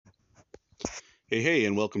Hey,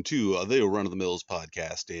 and welcome to the Run of the Mills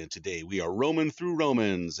podcast. And today we are roaming through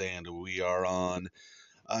Romans, and we are on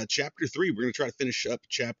chapter 3. We're going to try to finish up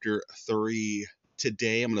chapter 3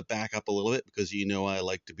 today. I'm going to back up a little bit because I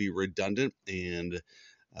like to be redundant, and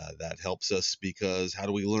that helps us because how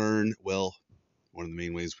do we learn? Well, one of the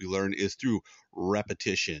main ways we learn is through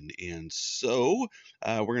repetition. And so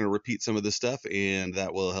we're going to repeat some of this stuff, and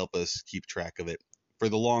that will help us keep track of it for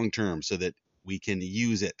the long term so that we can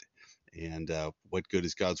use it. And what good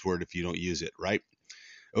is God's word if you don't use it, right?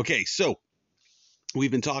 Okay, so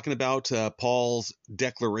we've been talking about Paul's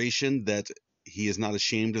declaration that he is not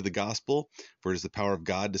ashamed of the gospel, for it is the power of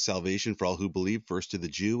God to salvation for all who believe, first to the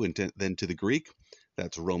Jew and then to the Greek.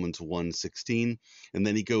 That's Romans 1:16. And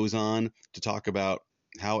then he goes on to talk about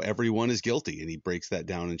how everyone is guilty, and he breaks that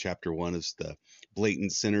down in chapter 1 as the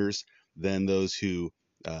blatant sinners, then those who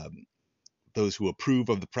approve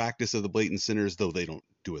of the practice of the blatant sinners, though they don't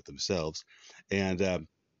do it themselves. And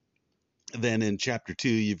then in chapter 2,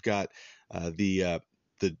 you've got the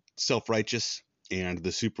self-righteous and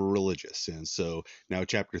the super religious. And so now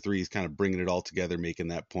chapter 3 is kind of bringing it all together, making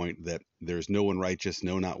that point that there's no one righteous,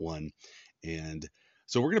 no, not one. And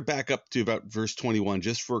so we're going to back up to about verse 21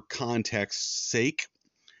 just for context's sake.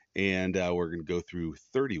 And we're going to go through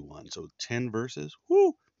 31. So 10 verses.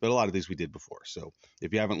 Woo! But a lot of these we did before. So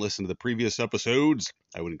if you haven't listened to the previous episodes,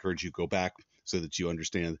 I would encourage you to go back so that you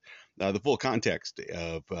understand the full context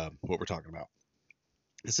of what we're talking about.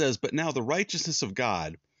 It says, "But now the righteousness of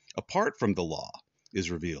God, apart from the law,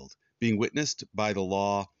 is revealed, being witnessed by the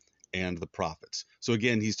law and the prophets." So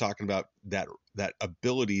again, he's talking about that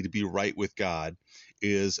ability to be right with God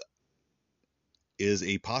is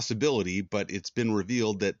a possibility, but it's been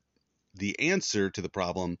revealed that the answer to the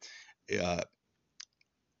problem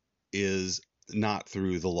is not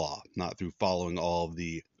through the law, not through following all of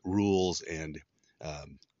the rules and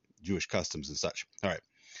Jewish customs and such. All right.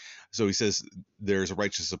 So he says there's a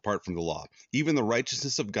righteousness apart from the law, even the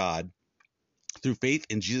righteousness of God through faith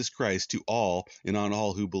in Jesus Christ to all and on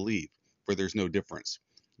all who believe, for there's no difference,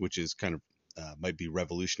 which is kind of might be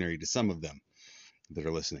revolutionary to some of them that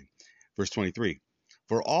are listening. Verse 23,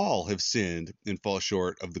 "For all have sinned and fall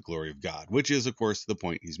short of the glory of God," which is, of course, the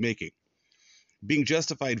point he's making. "Being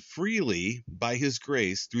justified freely by his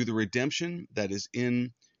grace through the redemption that is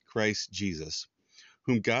in Christ Jesus,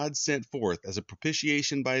 whom God sent forth as a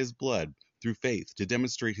propitiation by his blood through faith to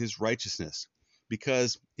demonstrate his righteousness,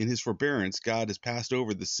 because in his forbearance God has passed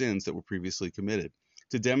over the sins that were previously committed,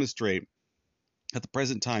 to demonstrate at the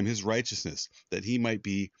present time his righteousness, that he might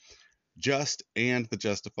be just and the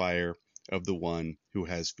justifier of the one who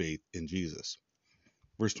has faith in Jesus."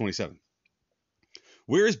 Verse 27,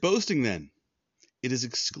 "Where is boasting then? It is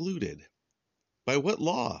excluded. By what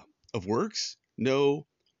law? Of works? No,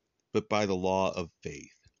 but by the law of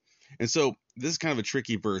faith." And so this is kind of a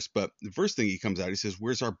tricky verse, but the first thing he comes out, he says,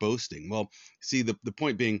 where's our boasting? Well, see, the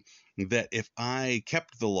point being that if I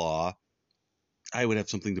kept the law, I would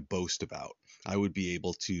have something to boast about. I would be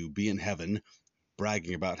able to be in heaven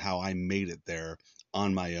bragging about how I made it there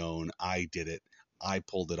on my own. I did it. I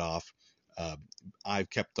pulled it off. I've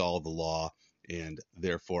kept all the law, and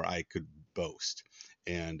therefore I could boast.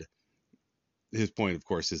 And his point, of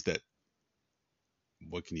course, is that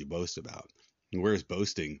what can you boast about? And where is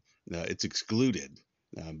boasting? It's excluded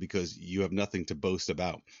because you have nothing to boast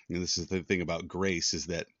about. And this is the thing about grace, is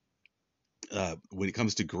that when it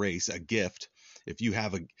comes to grace, a gift, if you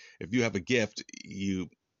have a gift, you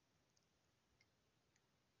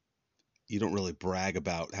don't really brag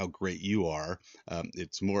about how great you are.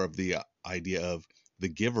 It's more of the idea of the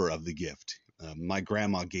giver of the gift. My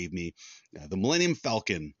grandma gave me the Millennium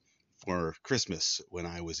Falcon for Christmas when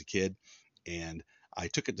I was a kid, and I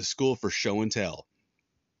took it to school for show and tell.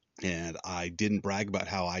 And I didn't brag about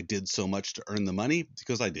how I did so much to earn the money,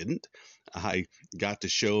 because I didn't. I got to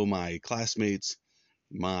show my classmates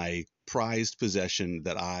my prized possession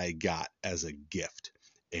that I got as a gift.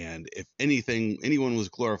 And if anyone was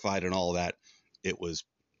glorified and all that, it was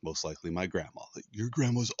most likely my grandma. Your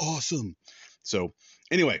grandma's awesome. So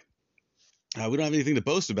anyway, we don't have anything to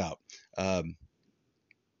boast about.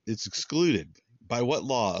 It's excluded. By what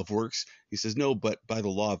law? Of works? He says, no, but by the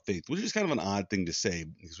law of faith, which is kind of an odd thing to say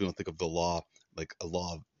because we don't think of the law like the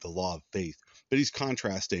law of faith. But he's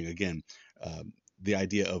contrasting, again, the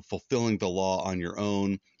idea of fulfilling the law on your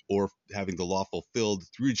own, or having the law fulfilled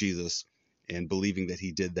through Jesus and believing that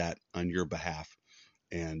he did that on your behalf.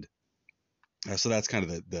 And so that's kind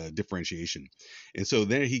of the differentiation. And so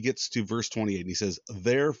there he gets to verse 28 and he says,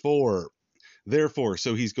 therefore.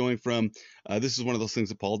 So he's going from, this is one of those things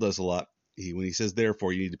that Paul does a lot. When he says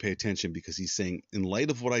therefore, you need to pay attention, because he's saying, in light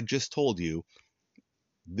of what I just told you,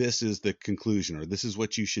 this is the conclusion, or this is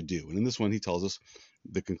what you should do. And in this one, he tells us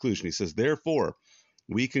the conclusion. He says, therefore,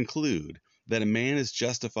 we conclude that a man is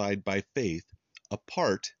justified by faith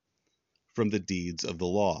apart from the deeds of the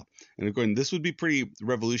law. And again, this would be pretty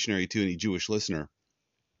revolutionary to any Jewish listener.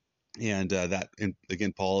 And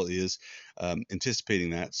again, Paul is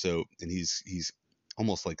anticipating that. So, and he's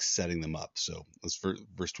almost like setting them up. So let's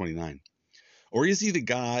verse 29. Or is he the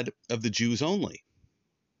God of the Jews only?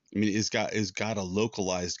 I mean, is God a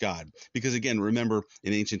localized God? Because again, remember,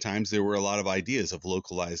 in ancient times, there were a lot of ideas of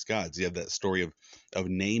localized gods. You have that story of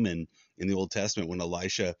Naaman in the Old Testament when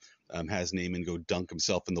Elisha has Naaman go dunk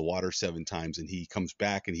himself in the water 7 times, and he comes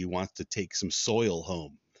back and he wants to take some soil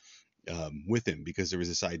home with him, because there was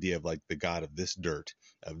this idea of like the God of this dirt,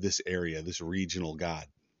 of this area, this regional God.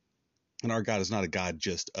 And our God is not a God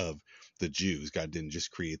just of the Jews. God didn't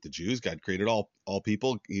just create the Jews. God created all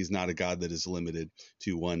people. He's not a God that is limited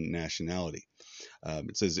to one nationality.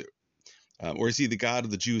 It says, or is he the God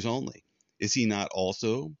of the Jews only? Is he not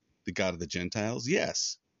also the God of the Gentiles?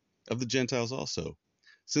 Yes, of the Gentiles also.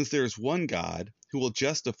 Since there is one God who will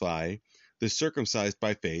justify the circumcised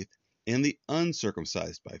by faith and the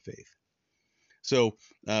uncircumcised by faith. So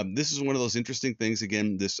this is one of those interesting things.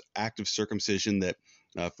 Again, this act of circumcision that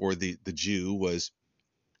for the Jew was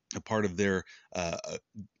a part of their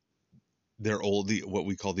what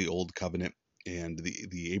we call the Old Covenant and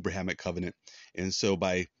the Abrahamic covenant. And so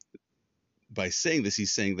by saying this,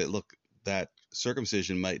 he's saying that, look, that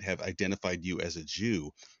circumcision might have identified you as a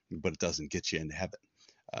Jew, but it doesn't get you into heaven.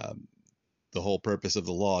 The whole purpose of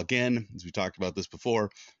the law, again, as we talked about this before,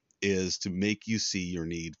 is to make you see your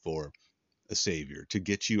need for a savior, to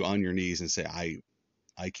get you on your knees and say,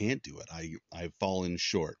 I can't do it. I've fallen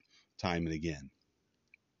short time and again.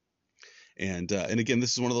 And again,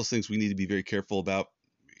 this is one of those things we need to be very careful about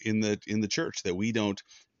in the church, that we don't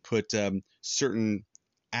put certain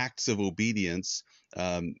acts of obedience,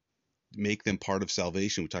 make them part of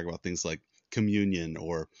salvation. We talk about things like communion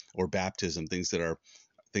or baptism, things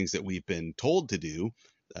that we've been told to do,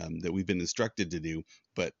 that we've been instructed to do,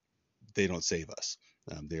 but they don't save us.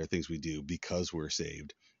 They are things we do because we're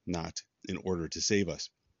saved, not in order to save us.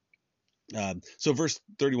 So verse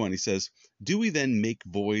 31, he says, do we then make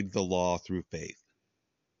void the law through faith?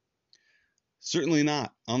 Certainly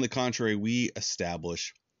not. On the contrary, we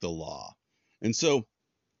establish the law. And so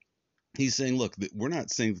he's saying, look, we're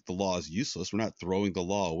not saying that the law is useless. We're not throwing the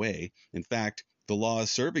law away. In fact, the law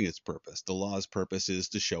is serving its purpose. The law's purpose is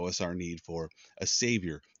to show us our need for a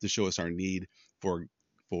savior, to show us our need for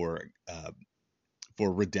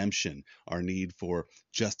redemption, our need for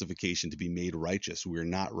justification, to be made righteous. We're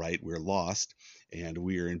not right, we're lost, and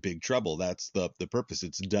we're in big trouble. That's the purpose.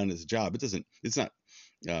 It's done its job. It's not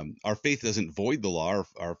our faith doesn't void the law.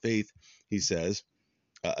 Our faith, he says,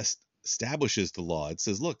 establishes the law. It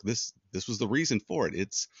says, look, this was the reason for it.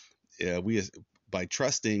 It's we, by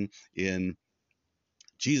trusting in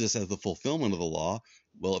Jesus as the fulfillment of the law.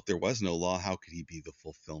 Well, if there was no law, how could he be the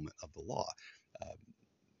fulfillment of the law?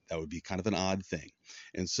 That would be kind of an odd thing.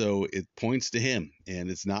 And so it points to him,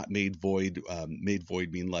 and it's not made void. Made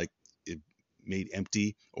void mean like it made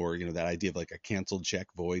empty, or that idea of like a canceled check,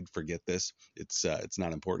 void, forget this. It's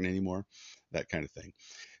not important anymore, that kind of thing.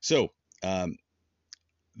 So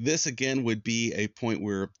this again would be a point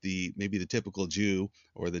where maybe the typical Jew,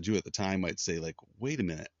 or the Jew at the time, might say like, wait a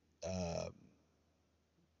minute,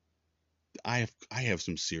 I have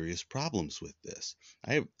some serious problems with this.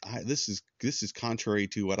 This is contrary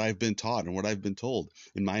to what I've been taught and what I've been told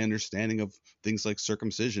in my understanding of things like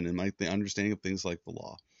circumcision and my understanding of things like the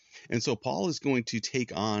law. And so Paul is going to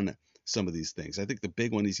take on some of these things. I think the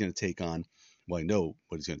big one he's going to take on, well, I know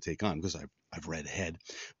what he's going to take on because I've read ahead,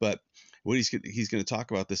 but what he's going to talk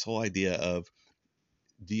about this whole idea of,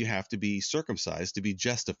 do you have to be circumcised to be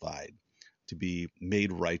justified, to be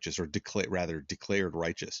made righteous, or declared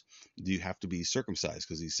righteous? Do you have to be circumcised?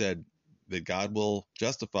 Because he said that God will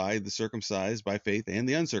justify the circumcised by faith and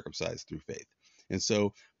the uncircumcised through faith. And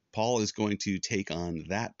so Paul is going to take on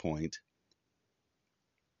that point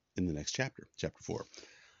in the next chapter, chapter 4.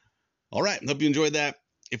 All right, hope you enjoyed that.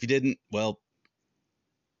 If you didn't, well,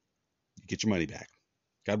 you get your money back.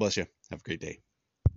 God bless you. Have a great day.